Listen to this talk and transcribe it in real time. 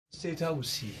State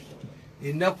House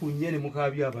ennaku nnyene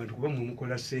mukabya abantu kuba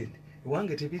mukola sente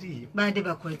ewange tebiriyo bade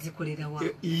bakozikolera wa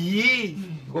iyi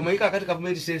ngomayika kati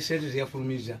government sente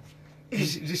ziyafulumiza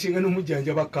zisinga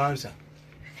n'omujjanja ba kansa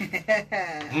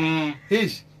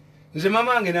hish nze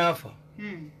mama wange naafa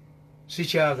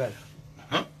sikyagala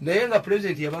naye nga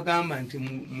president yabagamba nti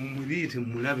mubiyite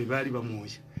mulabe baali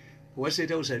bamwoya owa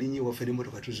State House alinye waffe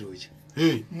n'emmotoka tuzookya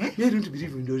they don't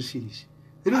believe in those things.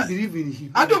 They don't believe in him.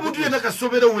 Ate omuntu yenna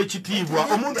kasobera ow'ekitiibwa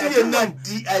omuntu yenna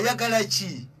ayagala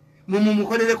ki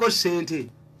mumukolereko sente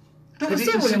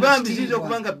sibambi ziza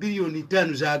okubanga biliyoni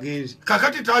 5 zagenze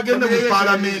kakati tagenda mu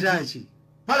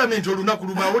palamenti olunaku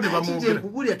lumaawo ne bamwogera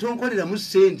kugulya tonkolera mu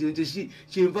sente nti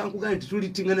kyenva nkugamba nti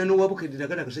tulitingana n'owabukedde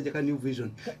agala akasajja ka New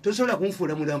Vision tosobola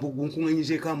kunfuula mulambo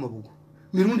gunkuŋŋanyizeeko amabugo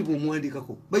mirundi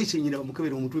bw'omuwandikako bayisenyera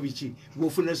bamukebera omutwe biki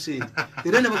bw'ofuna sente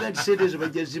era nabaga nti sente ezo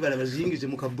bajja zibala baziyingize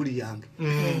mu kabuli yange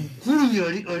kulumya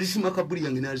olisima kabuli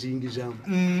yange n'aziyingizaamu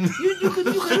you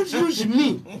cannot use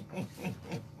me.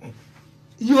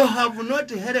 You have not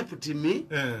helped me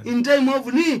in time of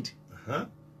need.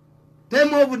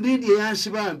 Time of need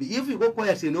yansibambi. If you go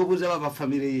quiet and obuza baba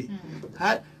family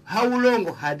how long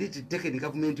had it taken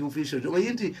government officials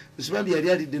oyinti sibambi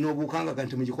yali alidde n'obukanga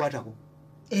kanti mugikwatako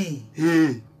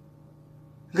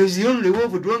because the only way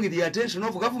of drawing the attention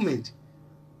of government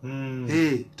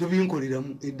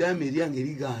tubinkoleramu eddaame eryange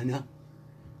ligaana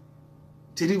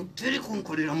teri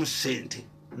kunkoleramu sente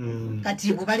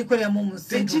kati balikolera mu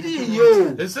sente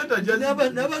tekiriyo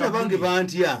n'abaana bange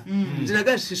bantya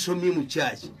nziraga sisomye mu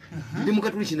church ndi mu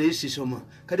katuliki naye sisoma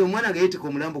kati omwana nga yeetika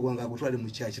omulambo gwange agutwale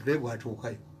mu church tulabe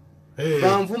bwatuukayo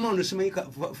banvuma ono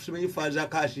simanyi faaza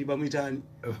kaasi bamwitaani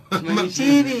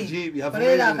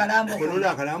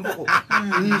olola akalamboko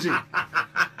nze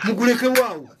muguleke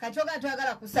waawo kachoka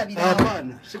twagala kusabira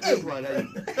abaana sikwetwalayo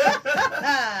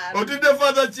otidde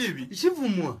faaza kibi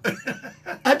kivumwa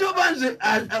ate obanze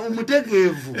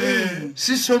omutegeevu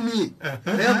sisomye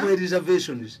I have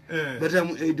reservations but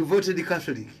I'm a devoted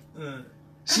Catholic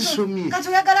sisomye kati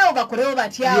oyagalawo bakolewo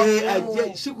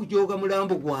batyawo sikujooga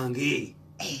mulambo gwange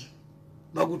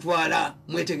bagutwala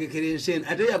mwetegekera ensene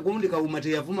ate yagundi kawuma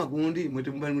teyavuma gundi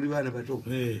mwetembali muli baana bato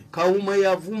kawuma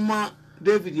yavuma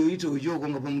David yoyito ojogo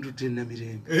nga bamututte na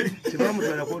mirembe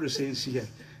tebamutwala kodo sensiya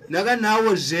naga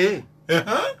nawoze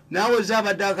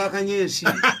abadde akakanyensi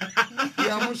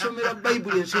yamusomera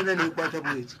Bible ensena nekwata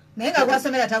bweti naye nga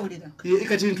gwasomera tawulira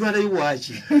kati ntwala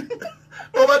iwaki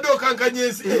obadde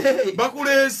okankanyesi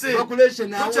bakulese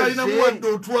tukyalina muwadde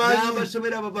otwali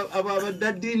n'abasomera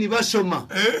abadaddiini basoma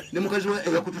ne mukazi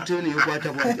yakututeyo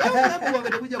neyokwata bwati omulambo wange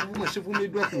tekujja kuvuma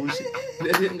sivumiddwa ku nsi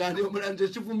nga ndi omulanze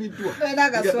sivumiddwa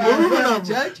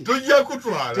tujja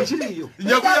kutwala tekiriyo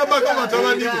nja kuyambako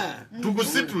batabani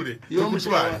tugusitule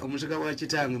omusika wa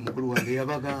kitange mukulu wange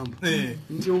yabagamba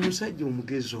nti omusajja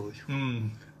omugezi oyo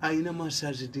ayina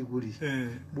masazi diguli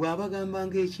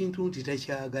bw'abagambanga ekintu nti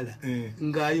takyagala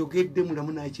ng'ayogedde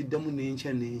mulamu n'akiddamu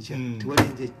n'enkya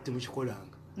tewali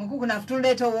temukikolanga mukuku nafu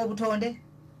tuleeta ow'obutonde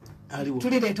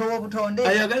tulireeta ow'obutonde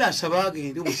ayagala asaba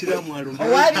agende omusiraamu alumbe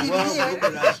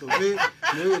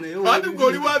ati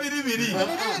ng'oli wa biribiri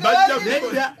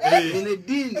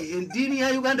eddiini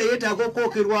ya Uganda yeetaaga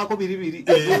okwokerwako biribiri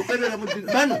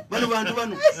bano bantu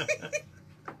bano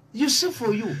you see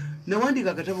for you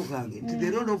nawandika akatabo kange nti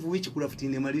the role of witchcraft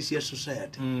in a malicious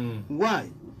society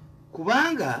why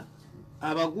kubanga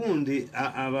abagundi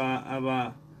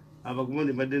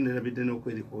abagundi badde nerabidde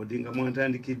n'okwerikodi nga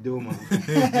mwantandikiddewo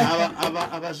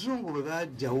abazungu bwe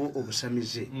bajjawo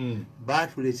obusamize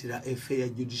batuleetera a fair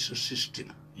judicial system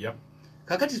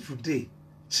kakati tudde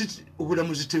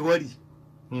obulamuzi tewali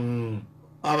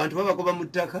abantu babagoba mu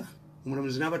ttaka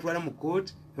omulamuzi n'abatwala mu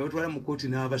kooti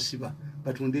n'abasiba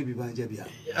batunda ebibanja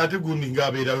byabwe ate gundi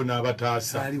ng'abeerayo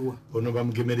n'abataasa aliwa ono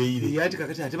bamugemereire yati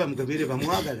kakati ate bamugemerere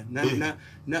bamwagala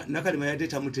nakalema yadde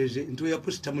tamuteze nti oya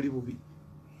pusi tamuli bubi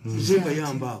zimba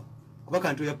yambaawo kuba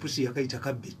kanti oya pusi yakayita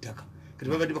kabba ettaka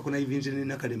kati babadde bakona ivinze ne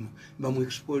nakalema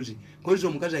bamuexpose kozi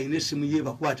omukazi alina essimu ye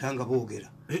bakwata nga boogera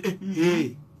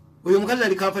oyo omukazi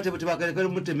ali kanfa tebagala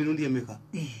mutte mirundi emeka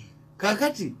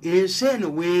kakati ensi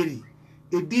eno weeri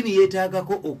eddiini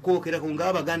yeetaagako okwokerako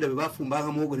ng'abaganda bwe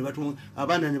bafumbanga muwogo ne batuma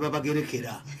abaana ne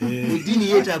babagerekera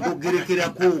eddiini yeetaaga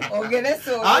okugerekerako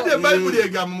ate bayibuli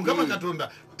egamba mukama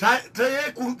katonda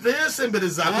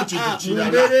teyeesemberezaako kintu kirala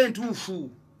mumbeera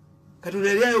entuufu katonda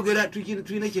yali ayogera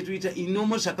tulina kyetuyita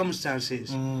inomo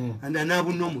circumstances and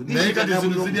anabunomu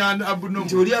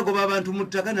nti oli agoba abantu mu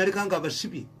ttaka nalekanga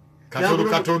abasibye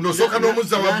katonda osooka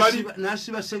n'omuzza wabbali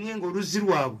n'asiba sengenge oluzzi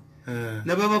lwabwe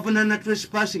nababavunana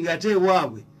trespassing ate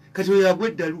ewaabwe kati oyo agwa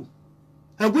eddalu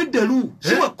agweddalu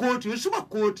siwa kooti wesiwa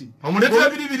kooti omuletera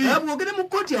biribiri ogende mu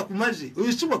kooti akumaze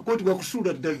oyesiwa kooti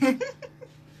gwakusuula ddala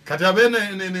kati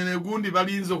abene gundi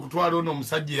balinze okutwala ono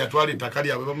omusajja yatwala ettaka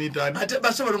lyabwe bamuyitani ate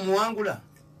basobola muwangula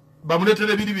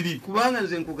bamuletere biribiri kubanga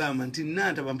nze nkugamba nti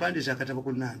Nantaba mpandiisa akatabo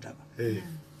ku Nantaba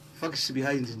facts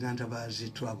behind Nantaba as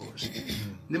troubles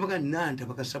nebaga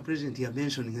Nantaba kasa president ya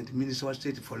mentioning nti minister wa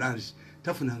state for lands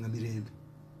tafunanga mirembe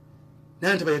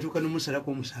Nantaba yatuuka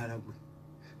n'omusalako omusaala gwe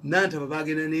Nantaba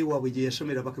bagenda newaabwe gye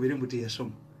yasomera bakabere mbu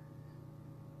teyasoma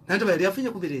Nantaba yali afunye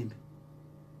ku mirembe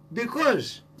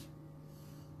because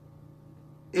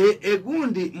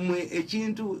egundi mwe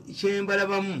ekintu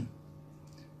kyembalabamu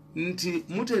nti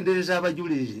mutendereza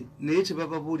abajulizi naye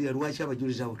tebababuulira lwaki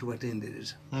abajulizi abo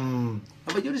tubatendereza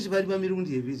abajulizi bali ba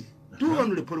mirundi ebiri two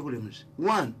only problems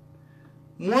one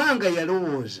Mwanga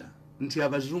yalowooza nti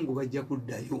abazungu bajja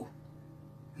kuddayo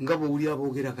nga bw'oli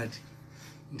aboogera kati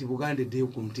nti Buganda eddeyo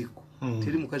ku ntikko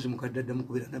teri mukazi mukadde addamu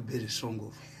kubeera nabbeere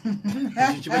songovu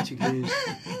ekyo kiba kigenzi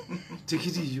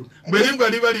tekiriyo bweringa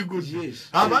libali good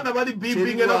abaana bali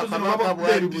bimpinga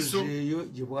eyo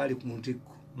gye bwali ku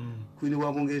ntikko kwini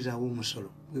wa Bungereza aw'omusolo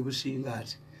bwe businga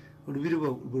ati olubiri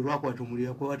bwe lwakwata omuliro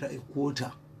yakwata ekwota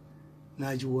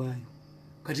n'agiwaayo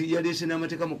kati yaleese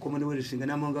n'amateeka mu Commonwealth nga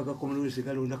n'amawanga ga Commonwealth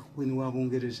galonda kwini wa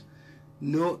Bungereza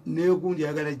negundi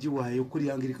ayagala giwaayo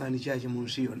kuli Anglikani kyaki mu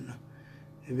nsi yonna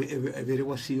ebeere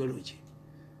wa theology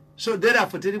so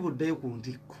therefore teri buddayo ku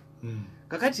ntikko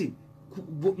kakati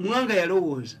Mwanga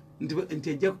yalowooza nti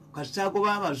ajja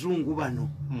kasitaagoba abazungu bano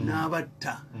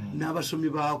n'abatta n'abasomi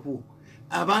baakwo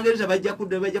Abangereza bajja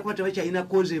kudda bajja kuba tebakyalina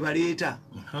koze ebaleeta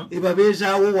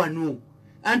ebabeezaawo wano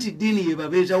anti ddiini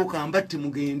yebabeezaawo kambatti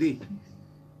mugende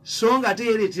so nga ate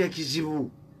yereetera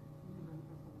kizibu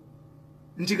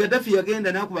nti Gaddafi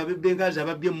yagenda n'akuba ab'Benghazi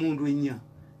ababbye emmundu ennya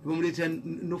ne bamuleetera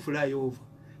no flyover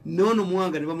noono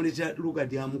Mwanga ne bamuleetera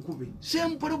Lugard amukube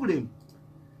same problem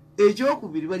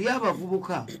ekyokubiri bali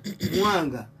abavubuka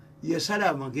Mwanga yasala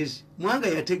amagezi Mwanga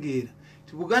yategeera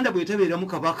ti Buganda bwetabeeramu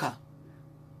kabaka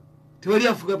tewali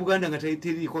afuga Buganda nga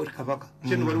teriiko kabaka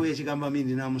kyeno waliwo ekigamba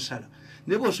Mindi n'amusala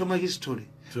naye bw'osoma history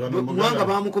Mwanga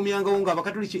bamukomyangawo nga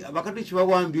abakatoliki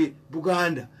bawambye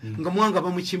Buganda nga Mwanga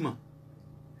bamukima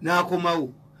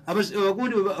n'akomawo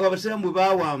abagundi abasiraamu bwe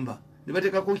bawamba ne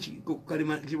bateekako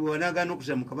kalema kibwanagaana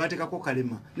okuzamuka bateekako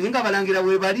kalema naye nga abalangira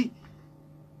we bali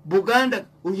Buganda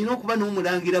olina okuba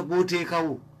n'omulangira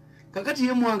gw'oteekawo kakati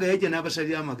ye Mwanga yajja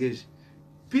n'abasalira amagezi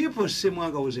people say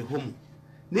Mwanga was a homo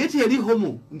naye teyali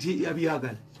homo nti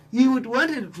yabyagala he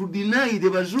wanted to deny the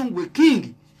bazungu a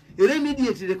king era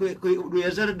immediately lwe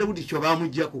yazaala Dawudi kyo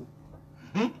bamuggyako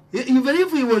even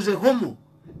if he was a homo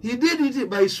he did it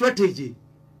by strategy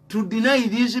to deny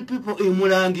these people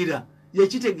emulangira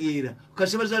yakitegeera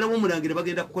kasi bazaalawo omulangira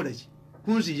bagenda kukola ki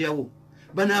kunzijawo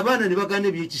bano abaana ne bagaana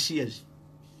ebyekisiyazi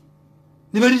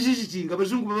ne baliziziti nga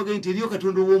abazungu babagenda nti eriyo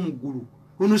Katonda ow'omuggulu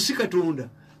ono si Katonda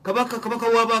kabaka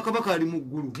w'abakabaka ali mu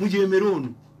ggulu mujemera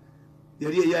ono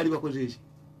yali bakoze eki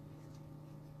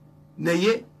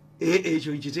naye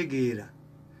ekyo kitegeera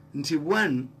nti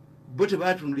one bo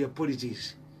tebatunulya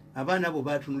politics abaana abo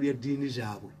batunulya ddiini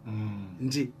zaabwe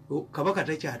nti kabaka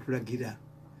takyatulagira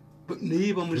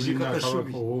naye bamuzika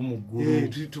kasubi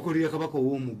tukolera kabaka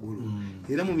ow'omuggulu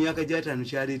era mu myaka gy'ataano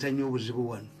kyaleeta nnyo obuzibu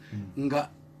wano nga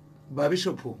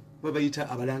babisopo babayita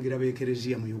abalangira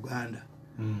b'ekereziya mu Uganda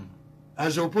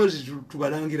as opposed to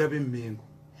balangira b'emmengo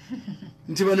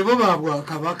nti bano bo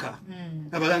babwakabaka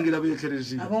abalangira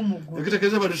b'ekereziya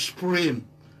ekitegeeza bali supreme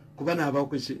kuba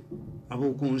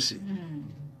n'ab'okunsi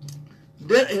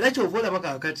era kyova olaba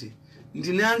kaakati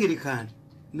nti ne Anglikani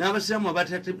n'abasiraamu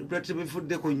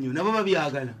abatebefuddeko nnyo nabo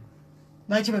babyagala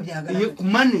ku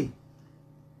mane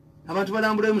abantu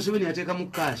balambulayo Museveni yateekamu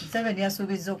kaasi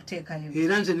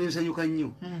era nze nensanyuka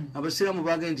nnyo abasiraamu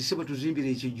bagenda nti si bwe tuzimbira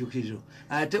ekijjukizo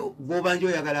ate gwobanja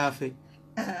oyagala afe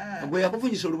gwe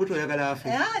yakufunyisa olubuto oyagala afe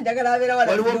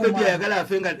waliwo bebi ayagala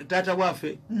afe nga taata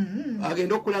waafe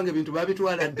agenda okukulanga ebintu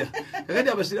babitwala dda kakati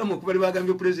abasiraamu okubali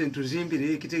bagambye pulezidenti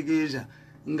tuzimbire ekitegeeza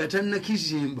nga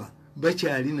tannakizimba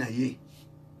bakyali naye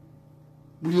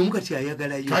buli omu kati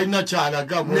ayagalayo talina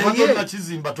kyalaga bwebagenda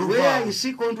kizimba where I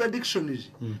see contradictions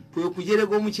kwe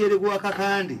kujerega omukyere gwa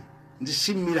kakande nti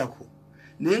si miracle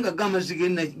naye nga gamazzi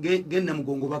genda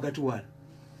mugongo bagatwala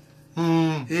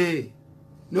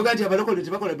nogati abalokole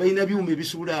tebakola balina byuma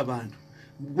ebisuula abantu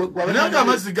naye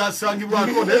amazzi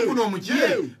gasangibwako naye guno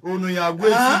omukyere ono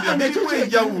yagwesimba birimu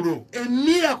enjawulo a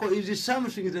miracle is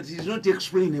something that is not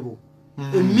explainable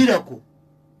a miracle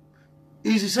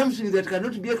is something that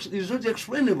cannot be is not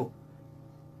explainable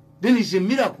then it's a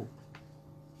miracle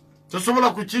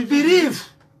tosobola believe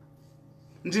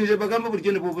nti bagamba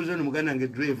bulijjo ne bwobuuza ne muganda wange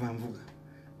driver nvuga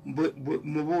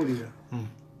mubuulira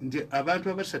nti abantu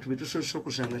abasatu betusoose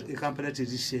okusanga ekampala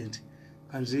teri sente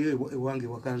kanziyo ewange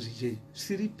wakanzijeyo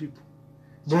 3 people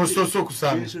bosoose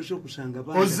okusanga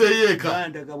ozeyeeka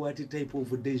bandaga what type of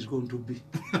day is going to be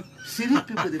 3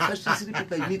 people the first 3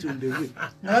 people I meet on the way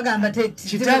nabagamba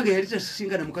kitange yali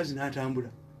tasingana mukazi n'atambula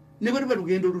ne bali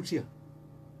balugendo lutya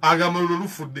agamba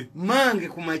lufudde mange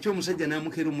kumakyo omusajja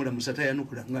n'amukeera omulamusa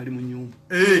tayanukula ng'ali mu nyumba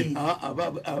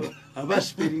aba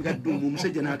speringa dduumu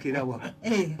omusajja n'akeera awaka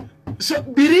so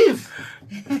believe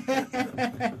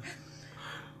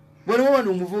bwaliwo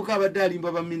wano omuvubuka abadde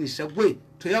alimba baminisita gwe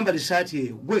toyambala esaati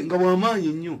eyo gwe nga wamaanyi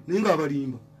nnyo naye nga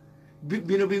abalimba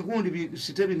bino bigundi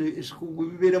site bino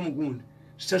bibeera mu gundi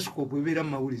stascope ebeera mu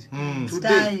mawulire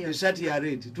tudde esaati ya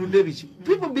red tudde biki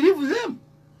people believe them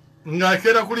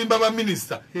ng'akeera kulimba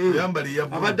baminisita yambala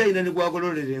eyabu abadde ayina ne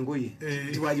gwagololera engoye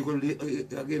tiwagigolole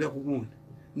agenda ku gundi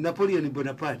Napoleon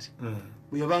Bonaparte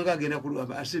bwe yabanga agenda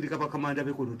asindika bakamanda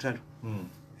be ku lutalo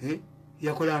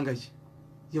yakolanga ki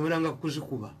yamalanga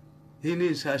kuzikuba ine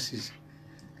ensasizi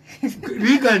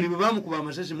Reagan bwe bamukuba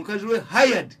amasasi mukazi we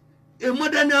hired a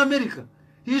modern America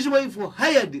his wife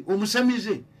hired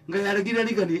omusamize nga yalagira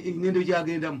Reagan engendo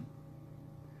gyagendamu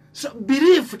so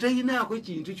belief tayinaako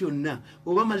ekintu kyonna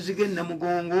oba mazige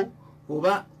namugongo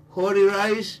oba holy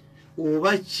rice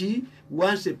oba ki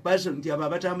once a person nti aba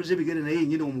batambuze bigere naye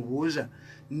nyine omubuuza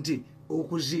nti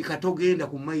okuziika togenda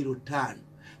ku mailo 5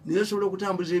 naye osobola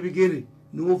okutambuza ebigere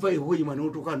nova ehoyima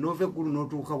n'otuuka nova eggulu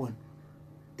n'otuuka wano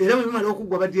era bwe bimala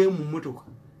okugwa badyeyo mu mmotoka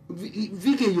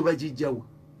viga eyo bagijjawa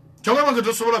kyangwa bange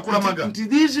tosobola kulamaga nti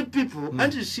these people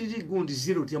anti siri gundi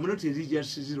zero ti amunoti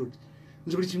religious zero ti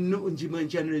nti buli kino njima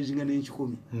nkyanolezinga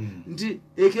n'enkikumi nti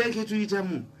ekeeke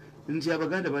tuyitamu nti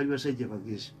abaganda baali basajja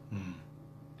bagezi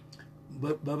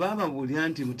baba babuulira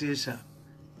nti Muteesa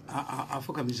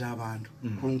afukamiza abantu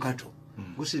ku nkato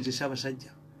gusintisa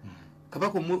abasajja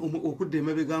kabaka okudda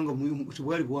emabega nga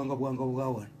tibwali buwanga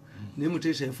bwawana naye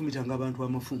Muteesa yafumitanga abantu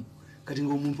amafumu kati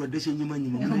ng'omuntu adde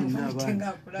kyenyumanyuma munaina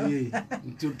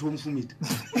abantu tomufumita